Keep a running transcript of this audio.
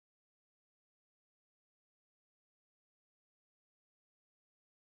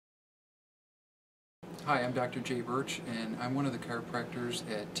Hi, I'm Dr. Jay Bertsch, and I'm one of the chiropractors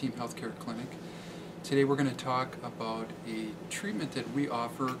at Team Healthcare Clinic. Today we're going to talk about a treatment that we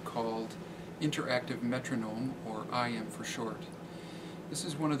offer called Interactive Metronome, or IM for short. This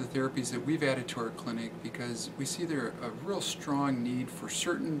is one of the therapies that we've added to our clinic because we see there a real strong need for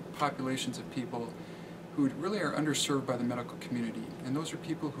certain populations of people who really are underserved by the medical community. And those are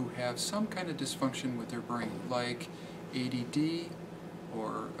people who have some kind of dysfunction with their brain, like ADD,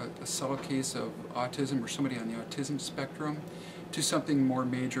 or a subtle case of autism or somebody on the autism spectrum, to something more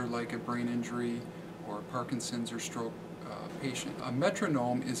major like a brain injury or Parkinson's or stroke patient. A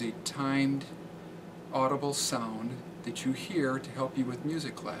metronome is a timed audible sound that you hear to help you with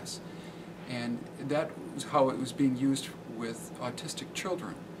music class. And that was how it was being used with autistic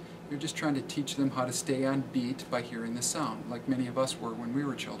children. You're just trying to teach them how to stay on beat by hearing the sound, like many of us were when we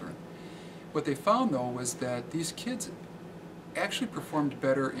were children. What they found, though, was that these kids actually performed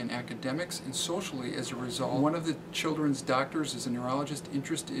better in academics and socially as a result. One of the children's doctors is a neurologist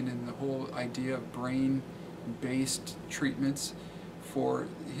interested in the whole idea of brain-based treatments for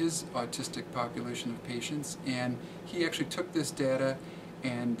his autistic population of patients, and he actually took this data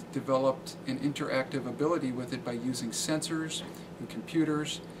and developed an interactive ability with it by using sensors and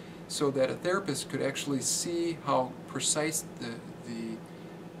computers so that a therapist could actually see how precise the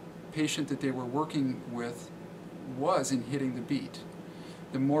patient that they were working with was in hitting the beat.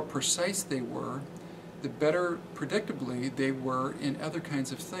 The more precise they were, the better predictably they were in other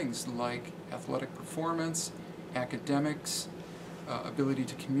kinds of things like athletic performance, academics, ability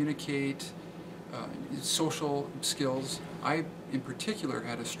to communicate, social skills. I in particular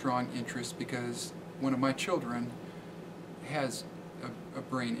had a strong interest because one of my children has a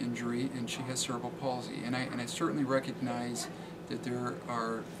brain injury and she has cerebral palsy, and I certainly recognize that there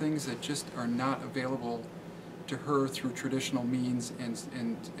are things that just are not available to her through traditional means,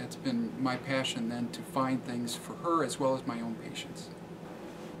 and it's been my passion then to find things for her as well as my own patients.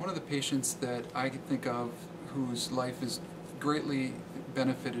 One of the patients that I think of whose life has greatly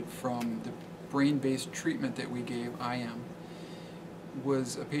benefited from the brain-based treatment that we gave, IM,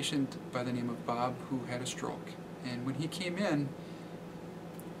 was a patient by the name of Bob who had a stroke. And when he came in,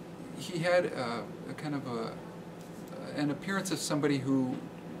 he had a kind of an appearance of somebody who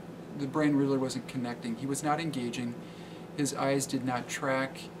the brain really wasn't connecting. He was not engaging. His eyes did not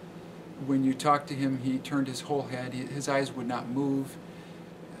track. When you talked to him, he turned his whole head. His eyes would not move.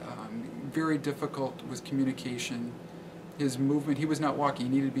 Very difficult with communication. His movement, he was not walking.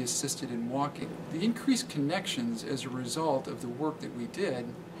 He needed to be assisted in walking. The increased connections as a result of the work that we did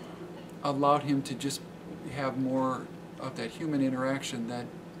allowed him to just have more of that human interaction that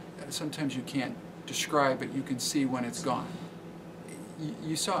sometimes you can't describe, but you can see when it's gone.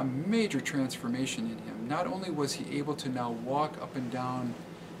 You saw a major transformation in him. Not only was he able to now walk up and down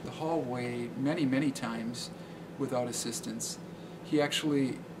the hallway many times without assistance, he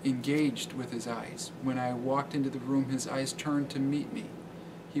actually engaged with his eyes. When I walked into the room, his eyes turned to meet me.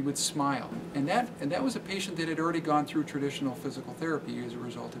 He would smile. And that was a patient that had already gone through traditional physical therapy as a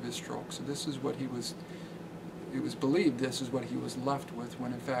result of his stroke. So this is what it was believed this is what he was left with,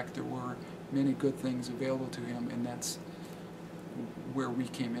 when in fact there were many good things available to him, and that's where we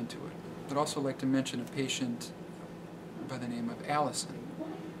came into it. I'd also like to mention a patient by the name of Allison,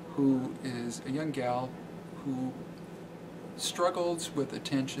 who is a young gal who struggles with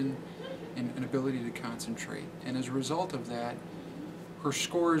attention and an ability to concentrate. And as a result of that, her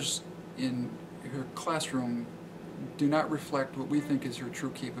scores in her classroom do not reflect what we think is her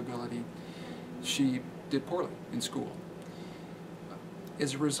true capability. She did poorly in school.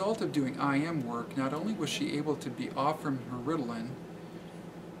 As a result of doing IM work, not only was she able to be off from her Ritalin,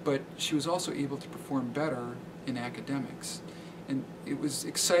 but she was also able to perform better in academics. And it was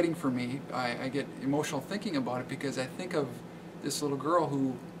exciting for me. I get emotional thinking about it because I think of this little girl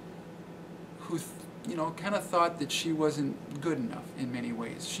who kind of thought that she wasn't good enough in many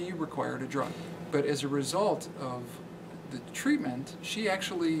ways. She required a drug. But as a result of the treatment, she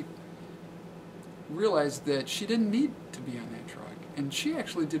actually realized that she didn't need to be on that drug. And she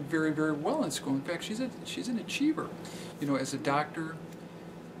actually did very well in school. In fact, she's an achiever. As a doctor,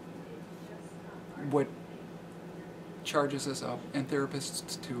 what charges us up, and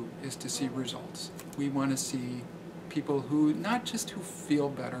therapists too, is to see results. We want to see people who, not just who feel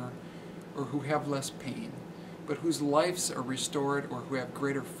better or who have less pain, but whose lives are restored or who have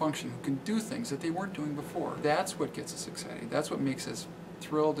greater function, who can do things that they weren't doing before. That's what gets us excited. That's what makes us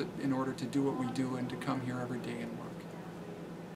thrilled in order to do what we do and to come here every day and work.